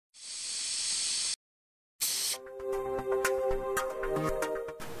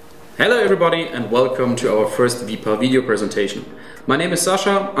Hello everybody and welcome to our first VIPA video presentation. My name is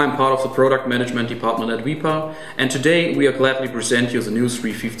Sasha, I'm part of the product management department at VIPA, and today we are gladly present you the new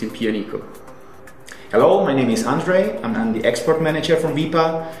 315 PN-ECO. Hello, my name is Andre, I'm the export manager from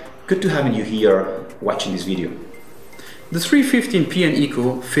VIPA. Good to have you here watching this video. The 315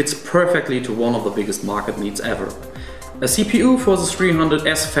 PN-ECO fits perfectly to one of the biggest market needs ever. A CPU for the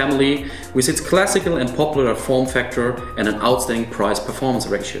 300S family with its classical and popular form factor and an outstanding price-performance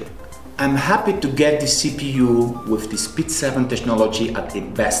ratio. I'm happy to get this CPU with the SPEED7 technology at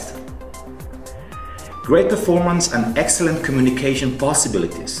its best. Great performance and excellent communication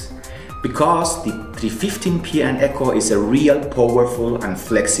possibilities, because the 315 PN-ECO is a real powerful and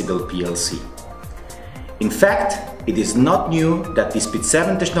flexible PLC. In fact, it is not new that the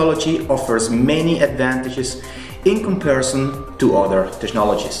SPEED7 technology offers many advantages in comparison to other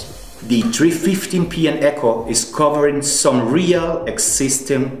technologies. The 315 PN-ECO is covering some real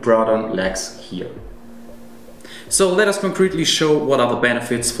existing product lacks here. So let us concretely show what are the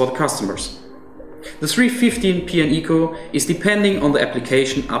benefits for the customers. The 315 PN-ECO is, depending on the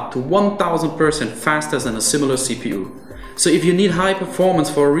application, up to 1000% faster than a similar CPU. So if you need high performance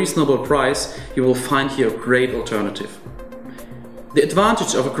for a reasonable price, you will find here a great alternative. The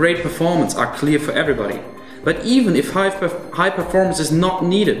advantages of a great performance are clear for everybody. But even if high performance is not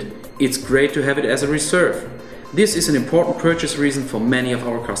needed, it's great to have it as a reserve. This is an important purchase reason for many of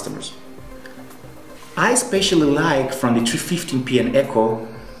our customers. I especially like from the 315 PN-ECO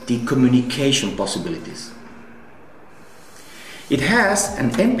the communication possibilities. It has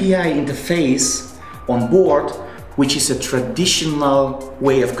an MPI interface on board, which is a traditional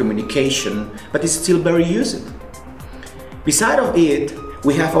way of communication, but is still very used. Beside of it,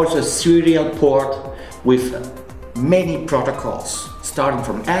 we have also a serial port with many protocols, starting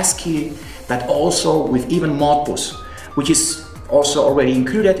from ASCII, but also with even Modbus, which is also already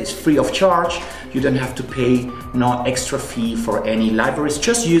included. It's free of charge. You don't have to pay no extra fee for any libraries,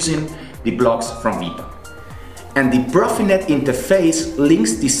 just using the blocks from VIPA. And the PROFINET interface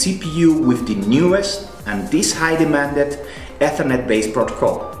links the CPU with the newest and this high demanded Ethernet-based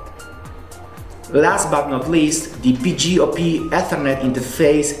protocol. Last but not least, the PGOP Ethernet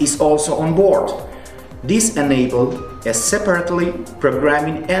interface is also on board. This enables a separately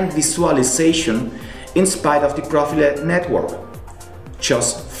programming and visualization in spite of the PROFINET network.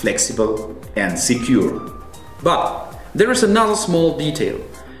 Just flexible and secure. But there is another small detail.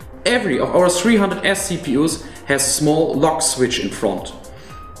 Every of our 300S CPUs has a small lock switch in front.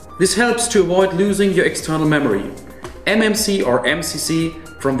 This helps to avoid losing your external memory. MMC or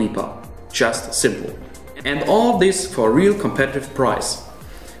MCC from VIPA. Just simple. And all this for a real competitive price.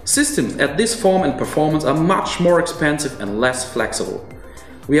 Systems at this form and performance are much more expensive and less flexible.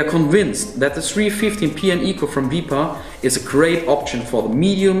 We are convinced that the 315 PN-ECO from VIPA is a great option for the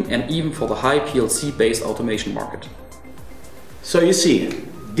medium and even for the high PLC-based automation market. So you see,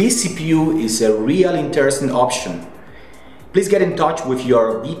 this CPU is a real interesting option. Please get in touch with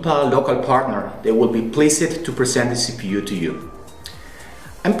your VIPA local partner. They will be pleased to present the CPU to you.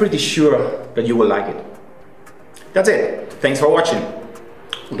 I'm pretty sure that you will like it. That's it. Thanks for watching.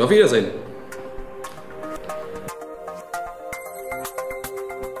 Und auf Wiedersehen!